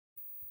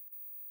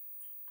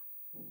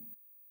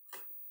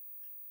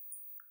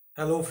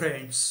Hello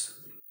friends,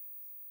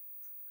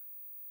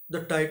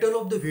 the title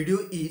of the video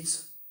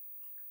is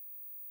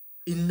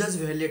Indus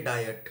Valley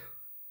Diet.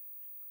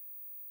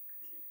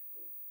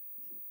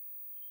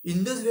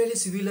 Indus Valley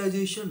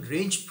civilization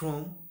ranged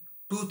from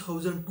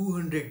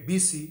 2200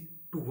 BC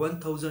to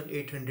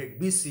 1800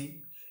 BC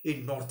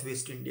in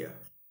northwest India.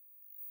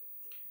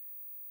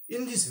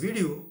 In this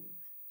video,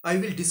 I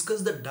will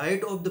discuss the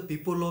diet of the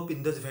people of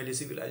Indus Valley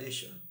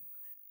civilization.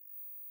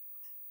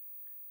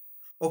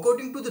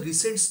 According to the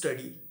recent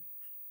study,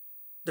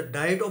 the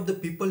diet of the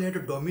people had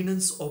a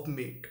dominance of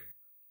meat,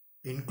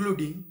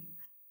 including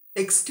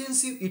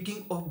extensive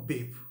eating of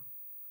beef,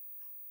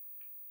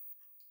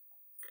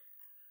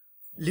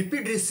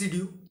 lipid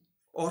residue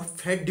or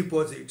fat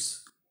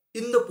deposits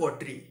in the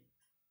pottery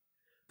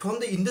from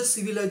the Indus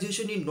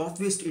civilization in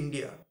northwest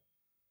India.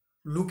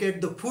 Look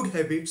at the food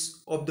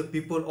habits of the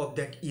people of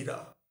that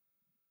era.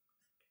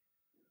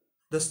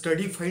 The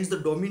study finds the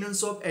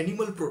dominance of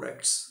animal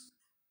products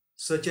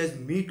such as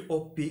meat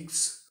of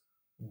pigs,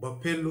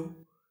 buffalo,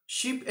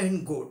 sheep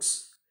and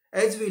goats,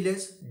 as well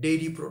as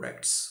dairy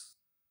products.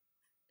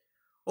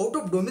 Out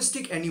of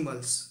domestic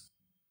animals,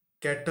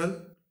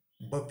 cattle,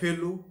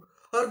 buffalo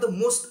are the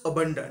most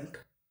abundant,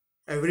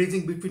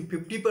 averaging between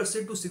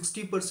 50% to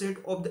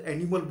 60% of the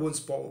animal bones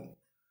found,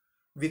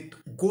 with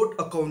goat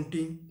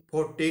accounting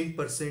for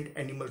 10%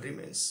 animal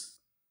remains.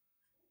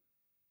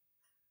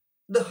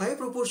 The high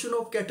proportion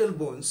of cattle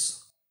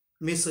bones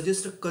may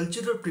suggest a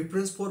cultural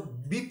preference for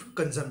beef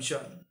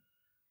consumption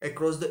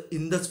across the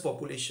Indus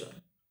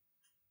population.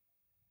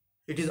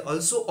 It is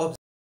also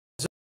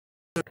observed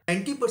that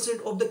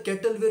 90% of the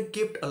cattle were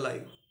kept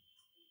alive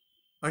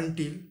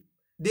until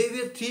they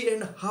were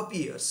 3.5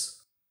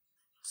 years,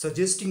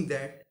 suggesting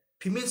that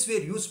females were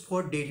used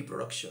for dairy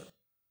production.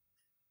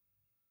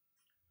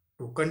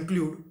 To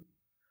conclude,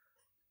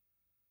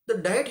 the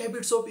diet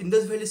habits of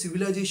Indus Valley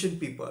civilization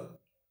people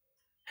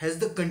has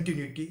the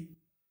continuity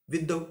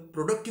with the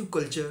productive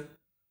culture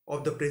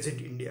of the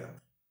present India.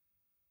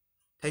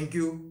 Thank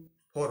you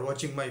for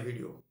watching my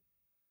video.